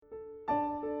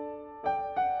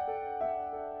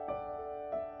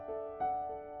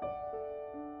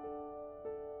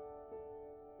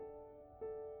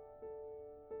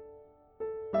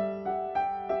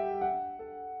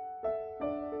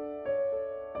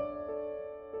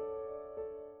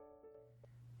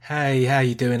Hey, how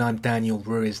you doing? I'm Daniel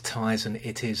Ruiz-Tyson.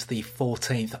 It is the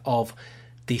 14th of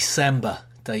December,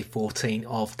 day 14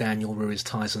 of Daniel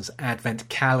Ruiz-Tyson's Advent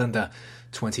Calendar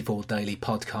 24 daily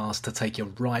podcast to take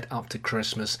you right up to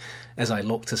Christmas as I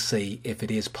look to see if it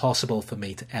is possible for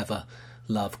me to ever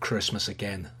love Christmas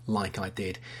again like I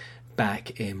did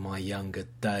back in my younger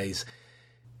days.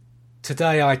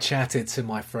 Today I chatted to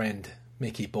my friend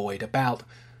Mickey Boyd about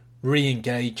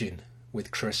re-engaging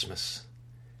with Christmas.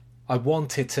 I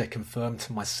wanted to confirm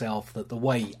to myself that the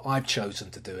way I've chosen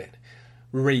to do it,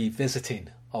 revisiting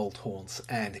old haunts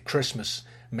and Christmas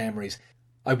memories,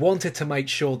 I wanted to make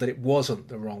sure that it wasn't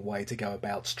the wrong way to go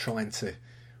about trying to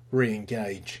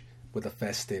re-engage with the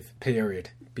festive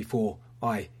period before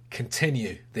I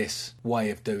continue this way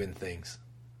of doing things.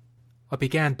 I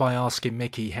began by asking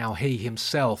Mickey how he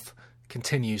himself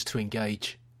continues to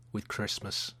engage with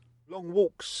Christmas. Long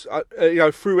walks,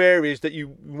 through areas that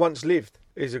you once lived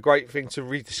is a great thing to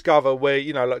rediscover. Where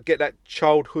get that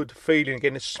childhood feeling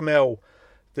again, the smell,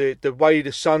 the way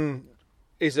the sun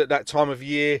is at that time of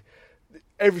year,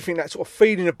 everything, that sort of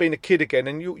feeling of being a kid again.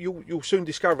 And you'll soon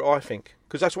discover it, I think,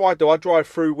 because that's what I do. I drive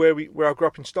through where I grew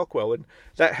up in Stockwell, and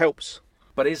that helps.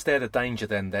 But is there the danger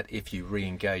then that if you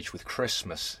re-engage with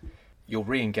Christmas, you're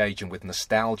re-engaging with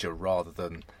nostalgia rather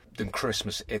than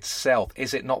Christmas itself?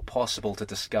 Is it not possible to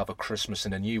discover Christmas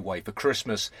in a new way, for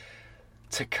Christmas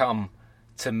to come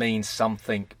to mean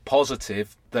something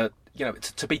positive, that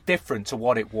to be different to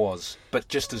what it was but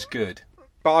just as good?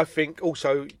 But I think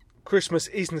also Christmas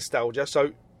is nostalgia,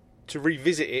 so to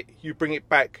revisit it, you bring it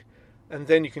back and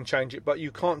then you can change it, but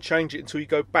you can't change it until you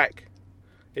go back,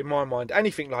 in my mind.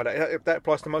 Anything like that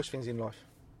applies to most things in life.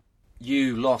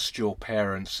 You lost your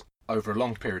parents over a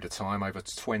long period of time, over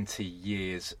 20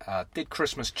 years. Did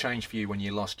Christmas change for you when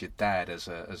you lost your dad as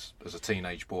a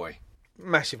teenage boy?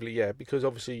 Massively, yeah, because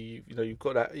obviously you've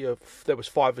got that. There was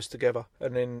five of us together,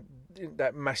 and then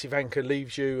that massive anchor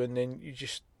leaves you, and then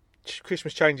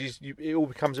Christmas changes. It all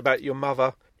becomes about your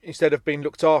mother. Instead of being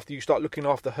looked after, you start looking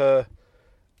after her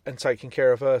and taking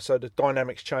care of her. So the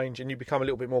dynamics change, and you become a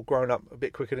little bit more grown up, a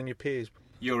bit quicker than your peers.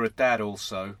 You're a dad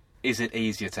also. Is it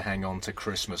easier to hang on to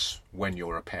Christmas when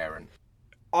you're a parent?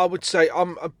 I would say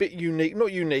I'm a bit unique.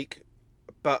 Not unique,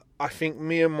 but I think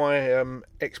me and my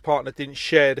ex-partner didn't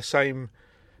share the same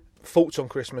thoughts on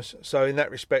Christmas. So in that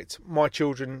respect, my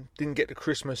children didn't get the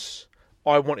Christmas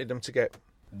I wanted them to get.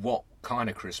 What kind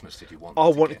of Christmas did you want? I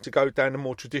wanted to go down the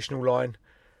more traditional line,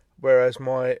 whereas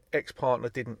my ex-partner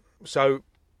didn't. So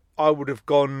I would have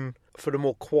gone for the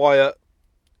more quiet,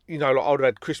 I would have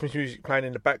had Christmas music playing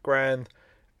in the background,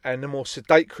 and the more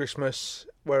sedate Christmas,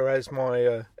 whereas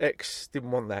my ex didn't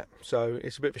want that. So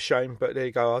it's a bit of a shame, but there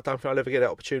you go. I don't think I'll ever get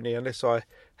that opportunity unless I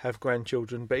have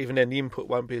grandchildren, but even then the input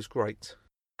won't be as great.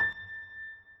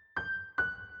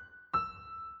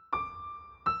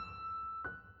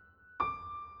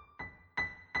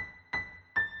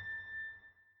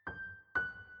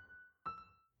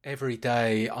 Every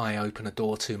day I open a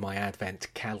door to my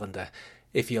Advent calendar.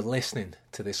 If you're listening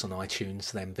to this on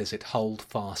iTunes, then visit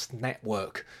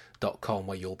holdfastnetwork.com,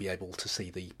 where you'll be able to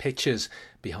see the pictures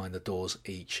behind the doors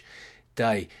each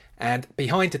day. And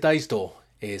behind today's door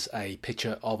is a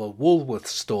picture of a Woolworths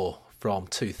store from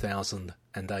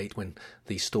 2008, when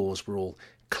the stores were all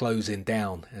closing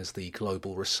down as the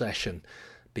global recession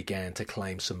began to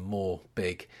claim some more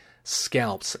big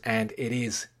scalps. And it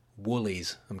is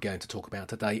Woolies I'm going to talk about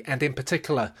today, and in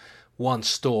particular one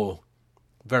store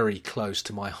very close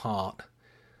to my heart.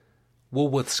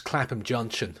 Woolworths Clapham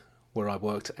Junction, where I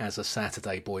worked as a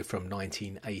Saturday boy from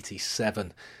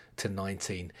 1987 to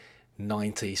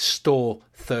 1990. Store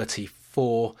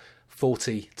 34,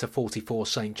 40 to 44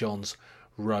 St John's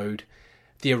Road.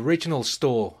 The original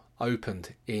store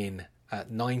opened in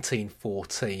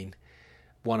 1914,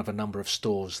 one of a number of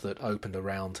stores that opened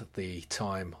around the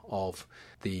time of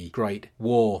the Great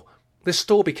War. This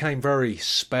store became very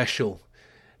special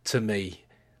to me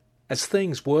as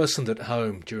things worsened at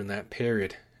home during that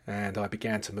period, and I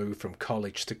began to move from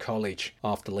college to college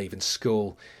after leaving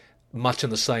school. Much in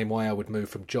the same way I would move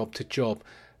from job to job,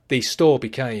 the store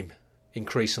became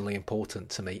increasingly important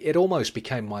to me. It almost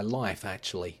became my life,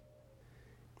 actually.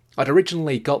 I'd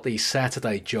originally got the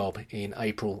Saturday job in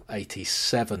April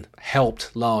 87,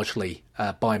 helped largely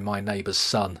by my neighbour's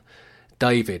son,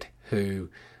 David, who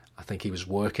I think he was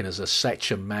working as a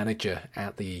section manager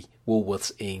at the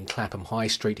Woolworths in Clapham High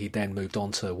Street. He then moved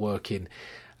on to work in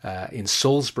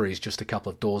Salisbury's, just a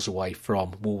couple of doors away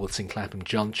from Woolworths in Clapham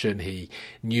Junction. He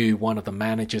knew one of the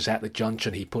managers at the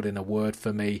junction. He put in a word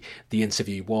for me. The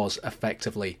interview was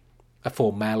effectively a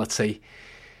formality.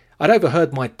 I'd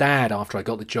overheard my dad, after I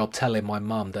got the job, telling my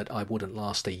mum that I wouldn't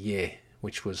last a year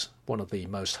which was one of the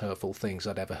most hurtful things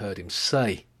I'd ever heard him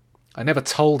say. I never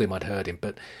told him I'd heard him,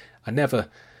 but I never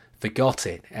forgot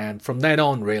it. And from then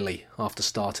on, really, after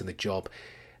starting the job,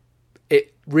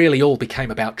 it really all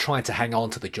became about trying to hang on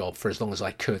to the job for as long as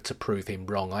I could to prove him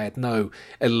wrong. I had no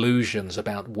illusions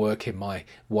about working my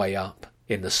way up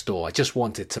in the store. I just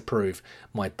wanted to prove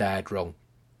my dad wrong.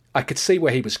 I could see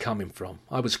where he was coming from.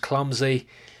 I was clumsy,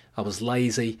 I was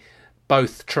lazy.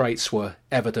 Both traits were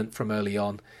evident from early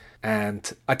on,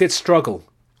 and I did struggle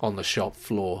on the shop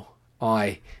floor.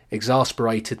 I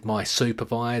exasperated my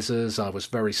supervisors. I was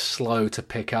very slow to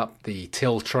pick up the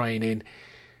till training.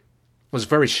 Was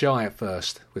very shy at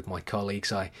first with my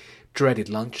colleagues. I dreaded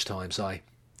lunchtimes.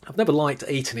 I've never liked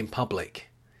eating in public.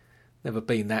 Never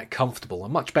been that comfortable.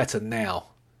 I'm much better now.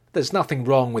 There's nothing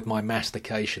wrong with my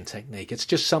mastication technique. It's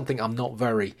just something I'm not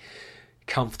very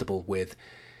comfortable with.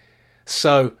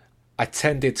 So I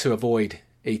tended to avoid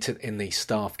eating in the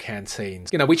staff canteens,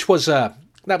 which was that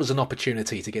was an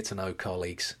opportunity to get to know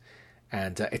colleagues.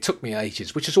 And it took me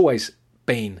ages, which has always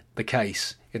been the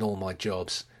case in all my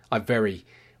jobs. I very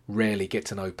rarely get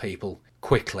to know people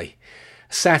quickly.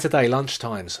 Saturday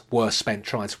lunchtimes were spent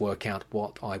trying to work out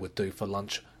what I would do for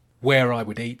lunch, where I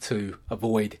would eat to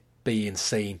avoid being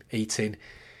seen eating.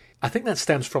 I think that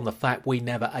stems from the fact we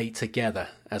never ate together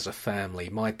as a family.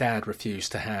 My dad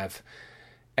refused to have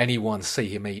anyone see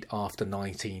him eat after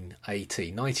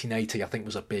 1980. 1980, I think,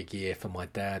 was a big year for my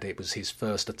dad. It was his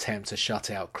first attempt to shut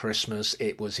out Christmas.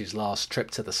 It was his last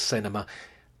trip to the cinema.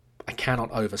 I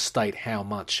cannot overstate how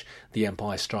much The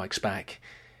Empire Strikes Back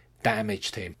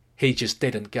damaged him. He just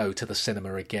didn't go to the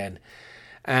cinema again.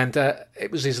 And it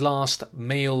was his last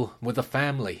meal with the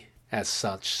family as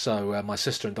such. So my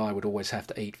sister and I would always have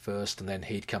to eat first, and then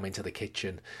he'd come into the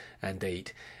kitchen and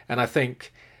eat. And I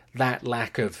think that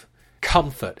lack of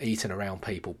comfort eating around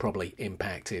people probably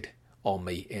impacted on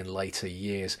me in later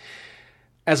years.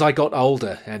 As I got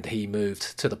older and he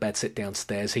moved to the bedsit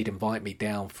downstairs, he'd invite me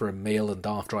down for a meal, and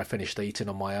after I finished eating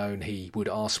on my own, he would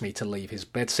ask me to leave his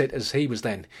bedsit as he was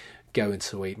then going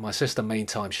to eat. My sister,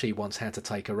 meantime, she once had to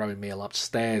take her own meal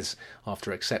upstairs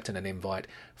after accepting an invite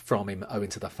from him, owing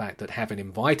to the fact that, having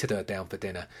invited her down for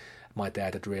dinner, my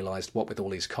dad had realised, what with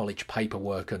all his college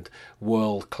paperwork and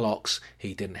world clocks,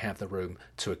 he didn't have the room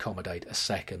to accommodate a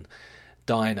second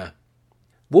diner.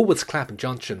 Woolworths Clapham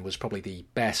Junction was probably the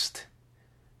best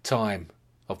time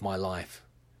of my life.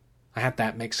 I had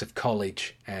that mix of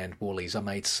college and Woolies. I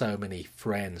made so many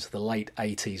friends. The late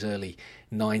 80s, early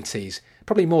 90s,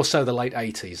 probably more so the late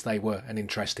 80s, they were an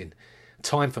interesting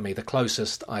time for me, the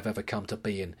closest I've ever come to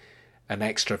being an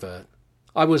extrovert.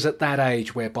 I was at that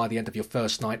age where by the end of your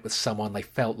first night with someone, they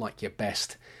felt like your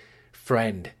best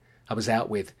friend. I was out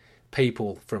with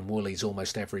people from Woolies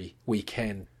almost every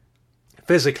weekend.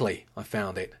 Physically, I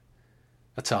found it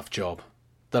a tough job.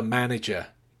 The manager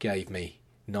gave me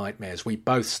nightmares. We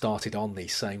both started on the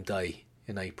same day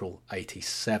in April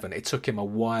 87. It took him a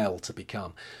while to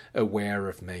become aware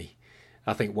of me.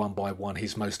 I think one by one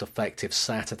his most effective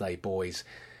Saturday boys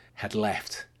had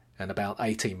left, and about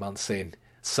 18 months in,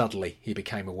 suddenly he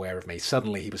became aware of me.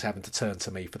 Suddenly he was having to turn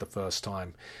to me for the first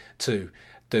time to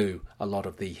do a lot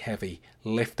of the heavy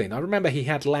lifting. I remember he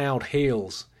had loud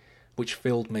heels, which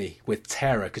filled me with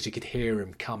terror because you could hear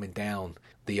him coming down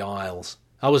the aisles.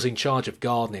 I was in charge of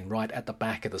gardening right at the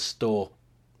back of the store.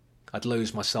 I'd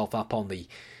lose myself up on the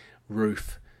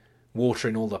roof,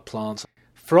 watering all the plants.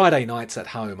 Friday nights at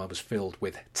home I was filled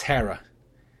with terror,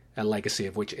 a legacy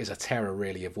of which is a terror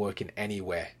really of working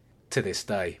anywhere to this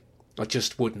day. I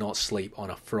just would not sleep on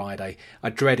a Friday.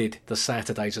 I dreaded the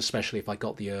Saturdays, especially if I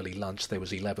got the early lunch. There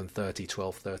was 11:30,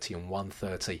 12:30 and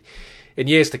 1:30. In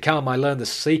years to come, I learned the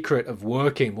secret of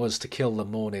working was to kill the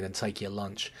morning and take your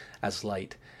lunch as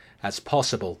late as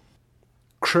possible.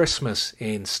 Christmas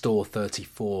in Store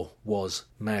 34 was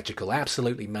magical,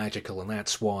 absolutely magical, and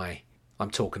that's why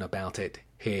I'm talking about it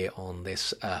here on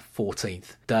this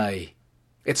 14th day.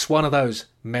 It's one of those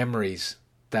memories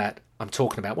that I'm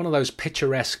talking about, one of those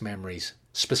picturesque memories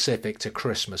specific to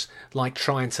Christmas, like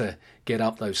trying to get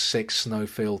up those 6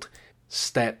 snow-filled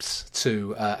steps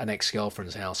to an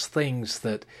ex-girlfriend's house, things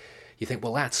that you think,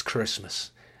 well, that's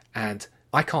Christmas. And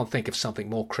I can't think of something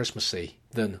more Christmassy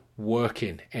than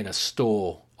working in a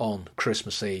store on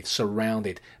Christmas Eve,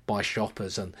 surrounded by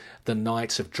shoppers, and the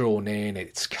nights have drawn in,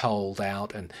 it's cold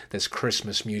out, and there's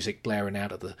Christmas music blaring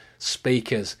out of the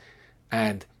speakers.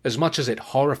 And as much as it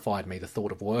horrified me, the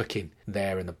thought of working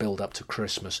there in the build-up to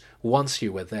Christmas, once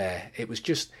you were there, it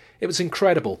was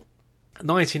incredible.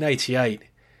 1988,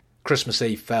 Christmas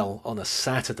Eve fell on a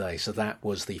Saturday, so that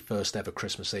was the first ever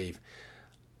Christmas Eve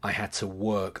I had to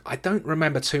work. I don't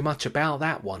remember too much about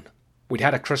that one. We'd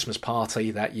had a Christmas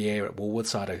party that year at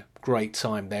Woolworths. I had a great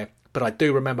time there. But I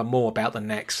do remember more about the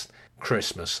next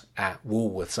Christmas at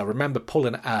Woolworths. I remember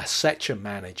pulling a section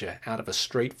manager out of a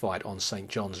street fight on St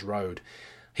John's Road.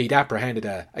 He'd apprehended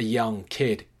a young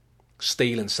kid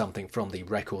stealing something from the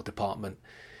record department,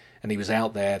 and he was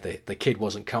out there. The kid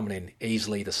wasn't coming in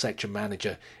easily. The section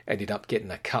manager ended up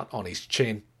getting a cut on his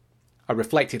chin. I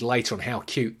reflected later on how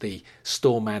cute the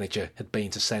store manager had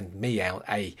been to send me out,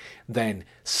 a then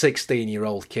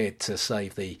 16-year-old kid, to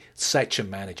save the section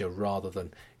manager rather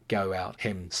than go out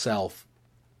himself.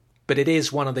 But it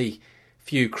is one of the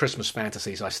few Christmas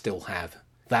fantasies I still have,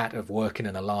 that of working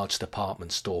in a large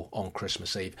department store on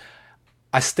Christmas Eve.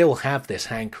 I still have this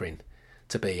hankering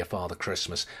to be a Father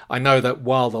Christmas. I know that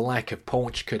while the lack of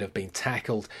paunch could have been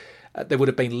tackled, there would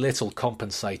have been little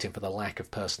compensating for the lack of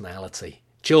personality.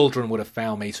 Children would have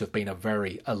found me to have been a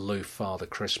very aloof Father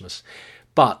Christmas,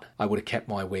 but I would have kept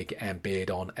my wig and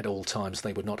beard on at all times.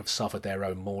 They would not have suffered their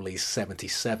own Morley's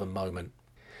 77 moment.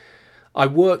 I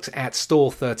worked at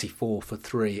Store 34 for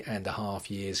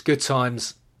 3.5 years. Good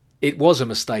times. It was a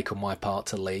mistake on my part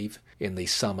to leave in the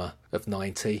summer of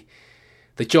 90.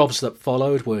 The jobs that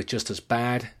followed were just as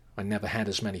bad. I never had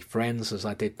as many friends as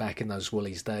I did back in those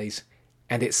Woolies days.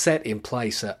 And it set in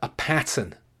place a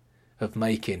pattern of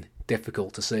making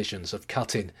difficult decisions, of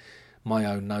cutting my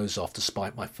own nose off to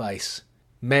spite my face.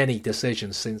 Many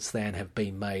decisions since then have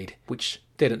been made which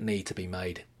didn't need to be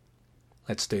made.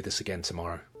 Let's do this again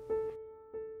tomorrow.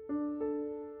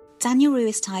 Daniel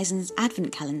Lewis-Tyson's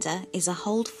Advent Calendar is a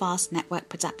Holdfast Network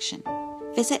production.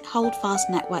 Visit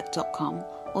holdfastnetwork.com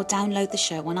or download the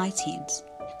show on iTunes.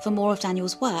 For more of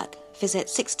Daniel's work, visit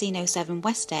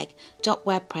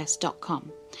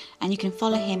 1607westegg.wordpress.com, and you can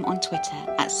follow him on Twitter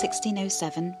at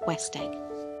 1607westegg.